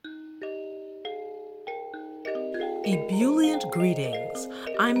Ebullient greetings.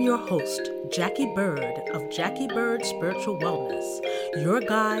 I'm your host, Jackie Bird of Jackie Bird Spiritual Wellness, your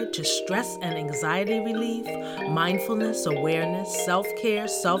guide to stress and anxiety relief, mindfulness, awareness, self-care,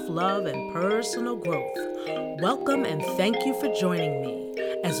 self-love, and personal growth. Welcome and thank you for joining me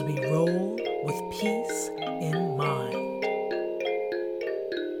as we roll with peace in mind.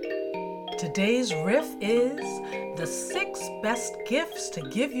 Today's riff is the 6 best gifts to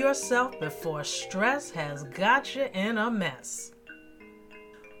give yourself before stress has got you in a mess.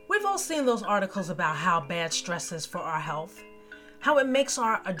 We've all seen those articles about how bad stress is for our health, how it makes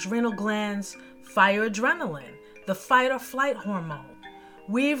our adrenal glands fire adrenaline, the fight or flight hormone.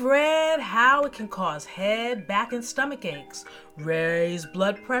 We've read how it can cause head, back, and stomach aches, raise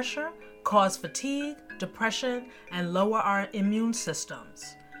blood pressure, cause fatigue, depression, and lower our immune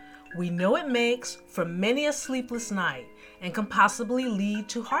systems. We know it makes for many a sleepless night and can possibly lead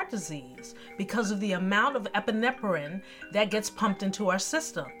to heart disease because of the amount of epinephrine that gets pumped into our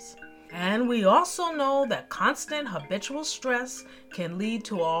systems. And we also know that constant habitual stress can lead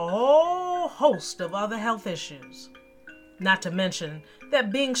to a whole host of other health issues. Not to mention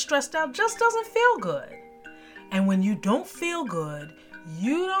that being stressed out just doesn't feel good. And when you don't feel good,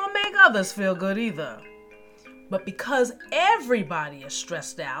 you don't make others feel good either. But because everybody is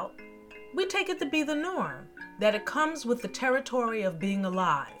stressed out, we take it to be the norm, that it comes with the territory of being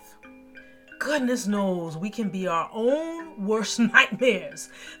alive. Goodness knows we can be our own worst nightmares,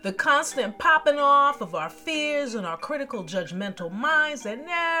 the constant popping off of our fears and our critical judgmental minds that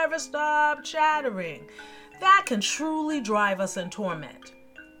never stop chattering. That can truly drive us in torment.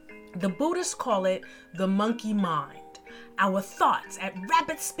 The Buddhists call it the monkey mind. Our thoughts at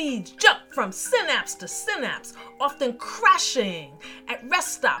rapid speeds jump from synapse to synapse, often crashing at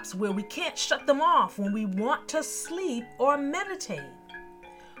rest stops where we can't shut them off when we want to sleep or meditate.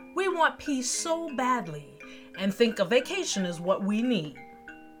 We want peace so badly and think a vacation is what we need.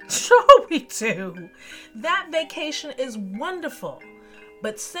 Sure we do. That vacation is wonderful.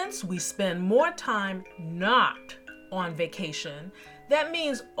 But since we spend more time not on vacation, that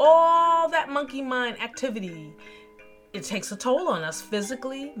means all that monkey mind activity, it takes a toll on us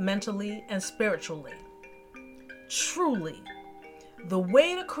physically, mentally, and spiritually. Truly, the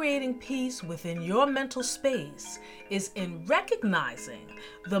way to creating peace within your mental space is in recognizing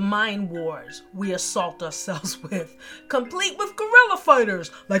the mind wars we assault ourselves with, complete with guerrilla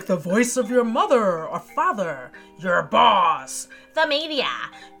fighters like the voice of your mother or father, your boss, the media,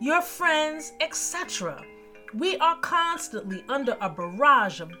 your friends, etc. We are constantly under a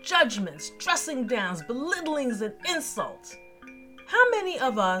barrage of judgments, dressing downs, belittlings, and insults. How many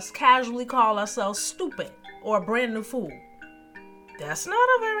of us casually call ourselves stupid or a brand new fool? That's not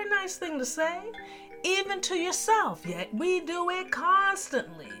a very nice thing to say, even to yourself, yet we do it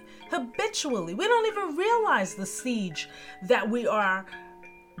constantly, habitually. We don't even realize the siege that we are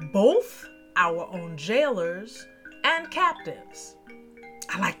both our own jailers and captives.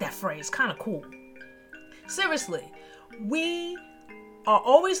 I like that phrase, kind of cool. Seriously, we are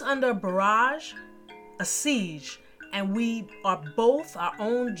always under a barrage, a siege, and we are both our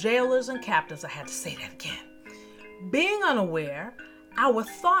own jailers and captives. I had to say that again. Being unaware, our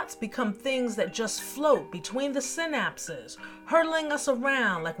thoughts become things that just float between the synapses, hurtling us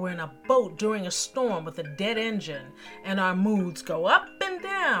around like we're in a boat during a storm with a dead engine, and our moods go up and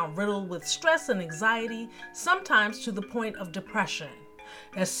down, riddled with stress and anxiety, sometimes to the point of depression.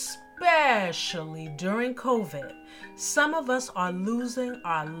 Especially during COVID, some of us are losing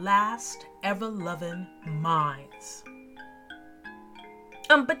our last ever-loving minds.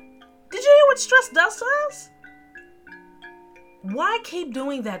 But did you hear what stress does to us? Why keep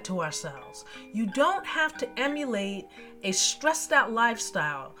doing that to ourselves? You don't have to emulate a stressed out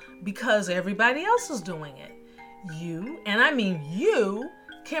lifestyle because everybody else is doing it. You, and I mean you,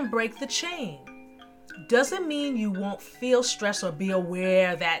 can break the chain. Doesn't mean you won't feel stress or be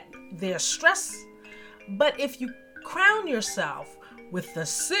aware that there's stress. But if you crown yourself with the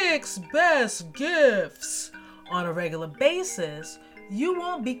 6 best gifts on a regular basis, you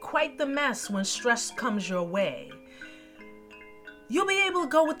won't be quite the mess when stress comes your way. You'll be able to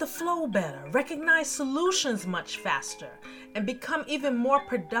go with the flow better, recognize solutions much faster, and become even more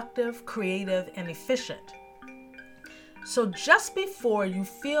productive, creative, and efficient. So just before you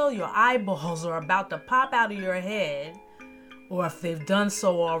feel your eyeballs are about to pop out of your head, or if they've done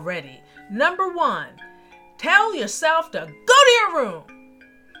so already, number 1, tell yourself to go to your room.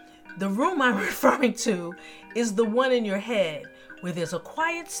 The room I'm referring to is the one in your head where there's a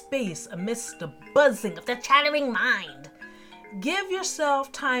quiet space amidst the buzzing of the chattering mind. Give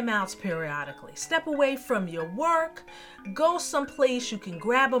yourself timeouts periodically. Step away from your work. Go someplace you can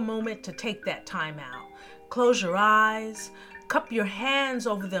grab a moment to take that time out. Close your eyes, cup your hands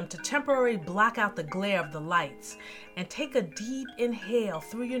over them to temporarily block out the glare of the lights, and take a deep inhale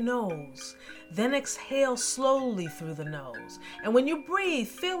through your nose. Then exhale slowly through the nose. And when you breathe,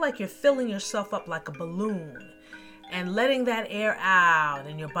 feel like you're filling yourself up like a balloon and letting that air out,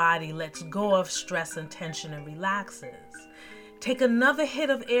 and your body lets go of stress and tension and relaxes. Take another hit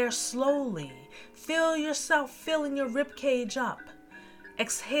of air slowly. Feel yourself filling your rib cage up.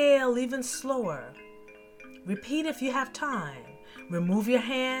 Exhale even slower. Repeat if you have time. Remove your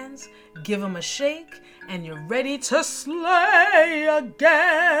hands, give them a shake, and you're ready to slay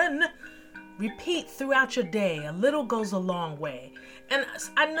again. Repeat throughout your day. A little goes a long way. And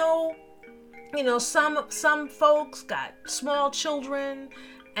I know, some folks got small children,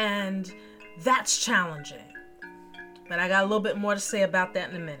 and that's challenging. But I got a little bit more to say about that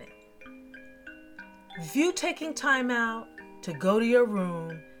in a minute. View taking time out to go to your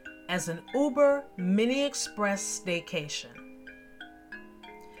room as an Uber Mini Express staycation.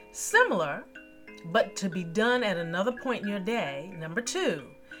 Similar, but to be done at another point in your day. Number 2,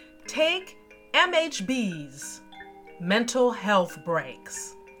 take MHBs, mental health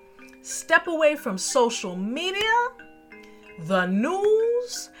breaks. Step away from social media, the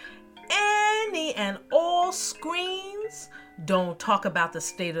news, any and all screens. Don't talk about the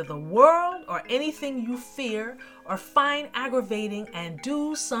state of the world or anything you fear or find aggravating, and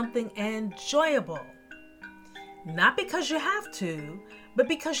do something enjoyable. Not because you have to, but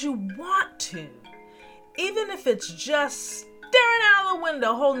because you want to. Even if it's just staring out the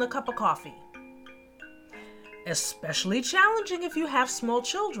window holding a cup of coffee. Especially challenging if you have small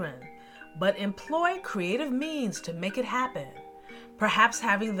children, but employ creative means to make it happen. Perhaps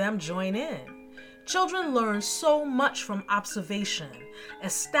having them join in. Children learn so much from observation.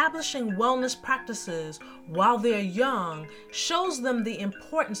 Establishing wellness practices while they're young shows them the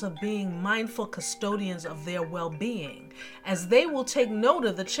importance of being mindful custodians of their well-being, as they will take note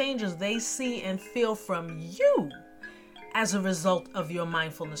of the changes they see and feel from you as a result of your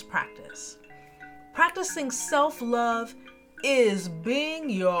mindfulness practice. Practicing self-love is being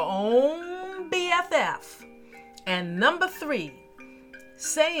your own BFF. And number 3,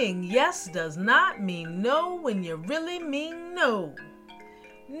 saying yes does not mean no when you really mean no.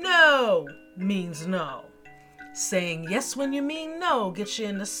 No means no. Saying yes when you mean no gets you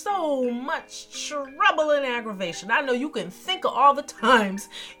into so much trouble and aggravation. I know you can think of all the times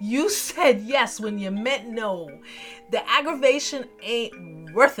you said yes when you meant no. The aggravation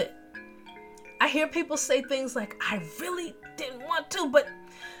ain't worth it. I hear people say things like, I really didn't want to, but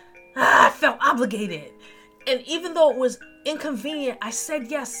I felt obligated. And even though it was inconvenient, I said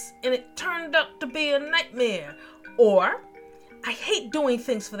yes, and it turned out to be a nightmare. Or, I hate doing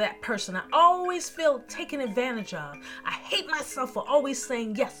things for that person. I always feel taken advantage of. I hate myself for always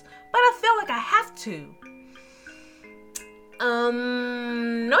saying yes, but I feel like I have to.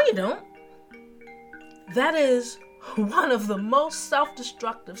 No you don't. That is one of the most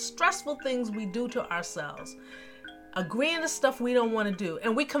self-destructive, stressful things we do to ourselves. Agreeing to stuff we don't want to do,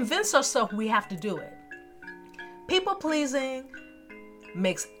 and we convince ourselves we have to do it. People-pleasing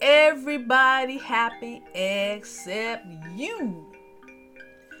makes everybody happy except you.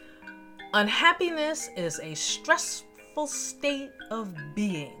 Unhappiness is a stressful state of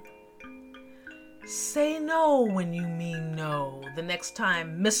being. Say no when you mean no. The next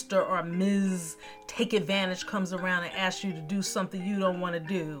time Mr. or Ms. Take Advantage comes around and asks you to do something you don't want to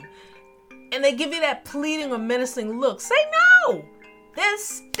do, and they give you that pleading or menacing look, say no. Then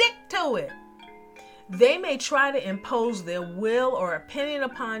stick to it. They may try to impose their will or opinion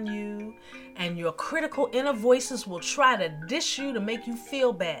upon you, and your critical inner voices will try to dish you to make you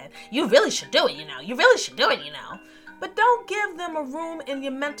feel bad. You really should do it, you know. You really should do it, you know. But don't give them a room in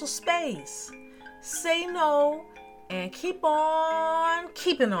your mental space. Say no and keep on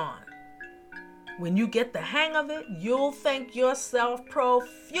keeping on. When you get the hang of it, you'll thank yourself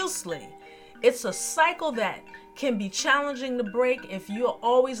profusely. It's a cycle that can be challenging to break if you're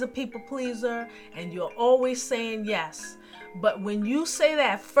always a people pleaser and you're always saying yes. But when you say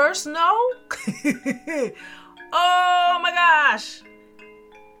that first no, oh my gosh,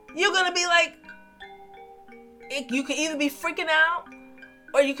 you're gonna be like, you can either be freaking out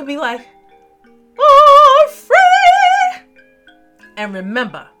or you can be like, oh, free. And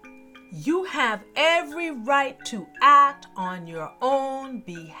remember, you have every right to act on your own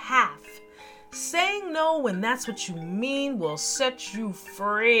behalf. Saying no when that's what you mean will set you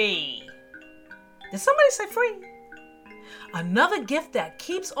free. Did somebody say free? Another gift that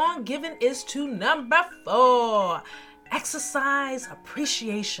keeps on giving is to number 4. Exercise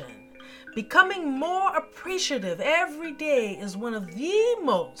appreciation. Becoming more appreciative every day is one of the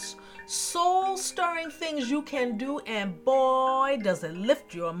most soul-stirring things you can do, and boy, does it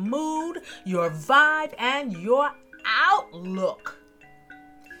lift your mood, your vibe, and your outlook.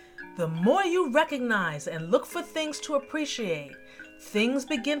 The more you recognize and look for things to appreciate, things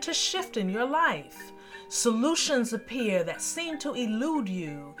begin to shift in your life. Solutions appear that seem to elude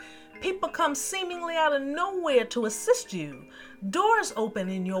you. People come seemingly out of nowhere to assist you. Doors open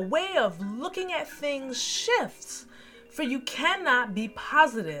and your way of looking at things shifts. For you cannot be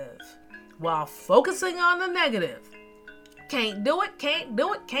positive while focusing on the negative. Can't do it, can't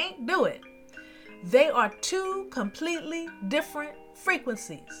do it, can't do it. They are two completely different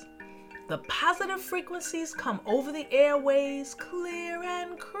frequencies. The positive frequencies come over the airways clear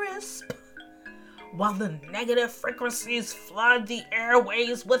and crisp, while the negative frequencies flood the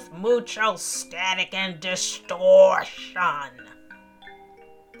airways with mucho static and distortion.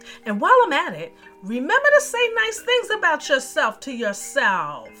 And while I'm at it, remember to say nice things about yourself to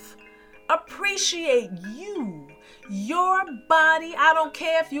yourself. Appreciate you, your body. I don't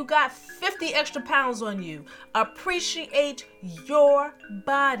care if you got 50 extra pounds on you. Appreciate your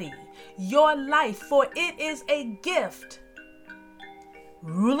body, your life, for it is a gift.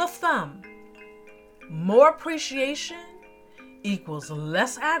 Rule of thumb: more appreciation equals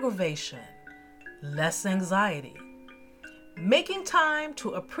less aggravation, less anxiety. Making time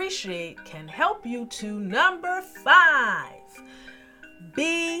to appreciate can help you to number 5.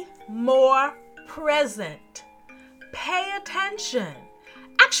 Be more present. Pay attention.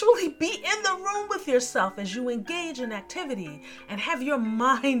 Actually be in the room with yourself as you engage in activity and have your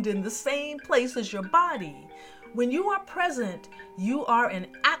mind in the same place as your body. When you are present, you are an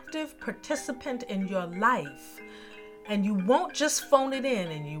active participant in your life. And you won't just phone it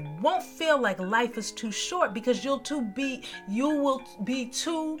in, and you won't feel like life is too short because you will be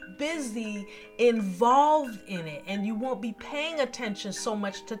too busy involved in it, and you won't be paying attention so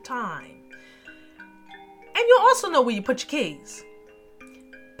much to time. And you'll also know where you put your keys.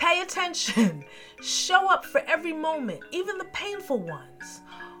 Pay attention. Show up for every moment, even the painful ones.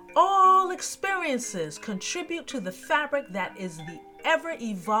 All experiences contribute to the fabric that is the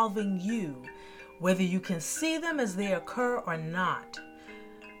ever-evolving you, whether you can see them as they occur or not.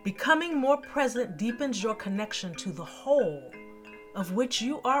 Becoming more present deepens your connection to the whole of which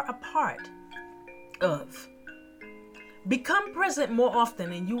you are a part of. Become present more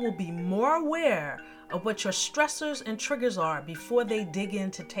often and you will be more aware of what your stressors and triggers are before they dig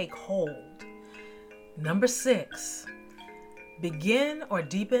in to take hold. Number 6, begin or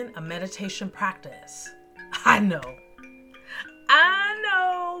deepen a meditation practice. I know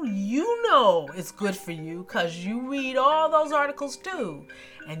you know it's good for you because you read all those articles too.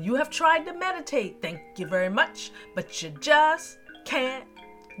 And you have tried to meditate, thank you very much, but you just can't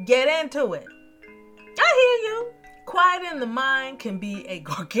get into it. I hear you. Quieting the mind can be a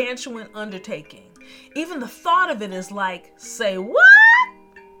gargantuan undertaking. Even the thought of it is like, say what?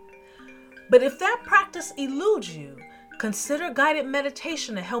 But if that practice eludes you, consider guided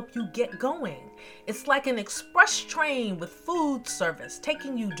meditation to help you get going. It's like an express train with food service,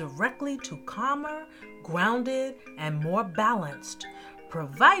 taking you directly to calmer, grounded, and more balanced,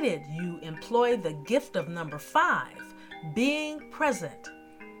 provided you employ the gift of number 5, being present.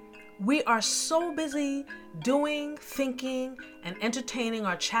 We are so busy doing, thinking, and entertaining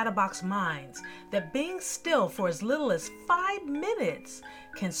our chatterbox minds that being still for as little as 5 minutes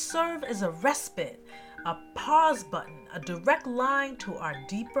can serve as a respite, a pause button, a direct line to our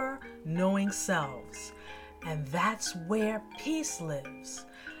deeper knowing selves. And that's where peace lives.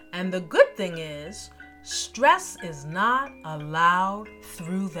 And the good thing is, stress is not allowed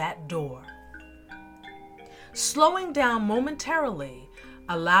through that door. Slowing down momentarily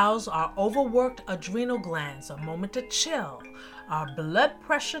allows our overworked adrenal glands a moment to chill, our blood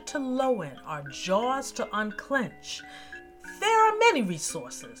pressure to lower, our jaws to unclench. There are many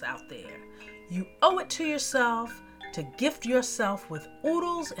resources out there. You owe it to yourself to gift yourself with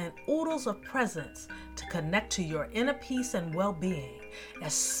oodles and oodles of presence to connect to your inner peace and well-being,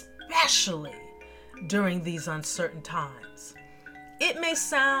 especially during these uncertain times. It may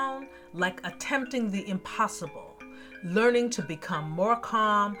sound like attempting the impossible, learning to become more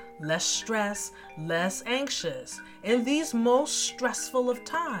calm, less stressed, less anxious in these most stressful of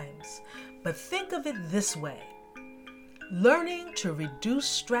times. But think of it this way. Learning to reduce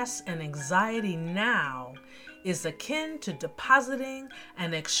stress and anxiety now is akin to depositing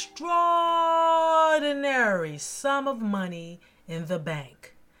an extraordinary sum of money in the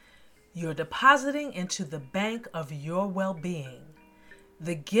bank. You're depositing into the bank of your well-being,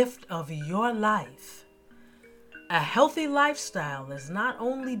 the gift of your life. A healthy lifestyle is not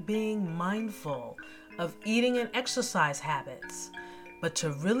only being mindful of eating and exercise habits, But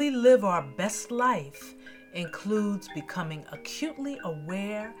to really live our best life includes becoming acutely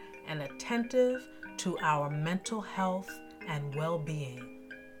aware and attentive to our mental health and well-being.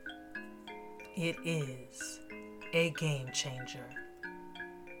 It is a game changer.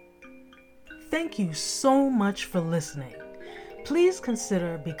 Thank you so much for listening. Please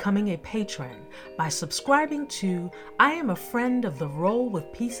consider becoming a patron by subscribing to I Am a Friend of the Roll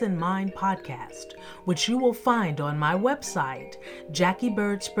with Peace in Mind podcast, which you will find on my website,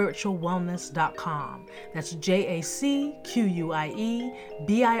 JackieBirdSpiritualWellness.com. That's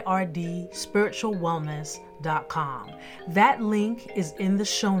JACQUIEBIRD spiritualwellness.com. That link is in the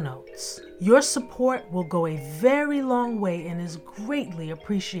show notes. Your support will go a very long way and is greatly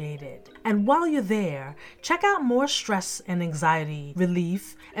appreciated. And while you're there, check out more stress and anxiety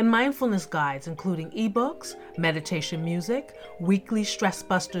relief and mindfulness guides, including ebooks, meditation music, weekly Stress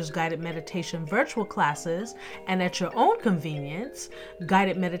Busters guided meditation virtual classes, and at your own convenience,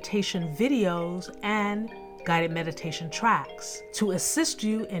 guided meditation videos and guided meditation tracks to assist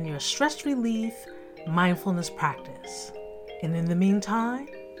you in your stress relief mindfulness practice. And in the meantime,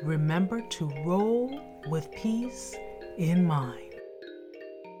 remember to roll with peace in mind.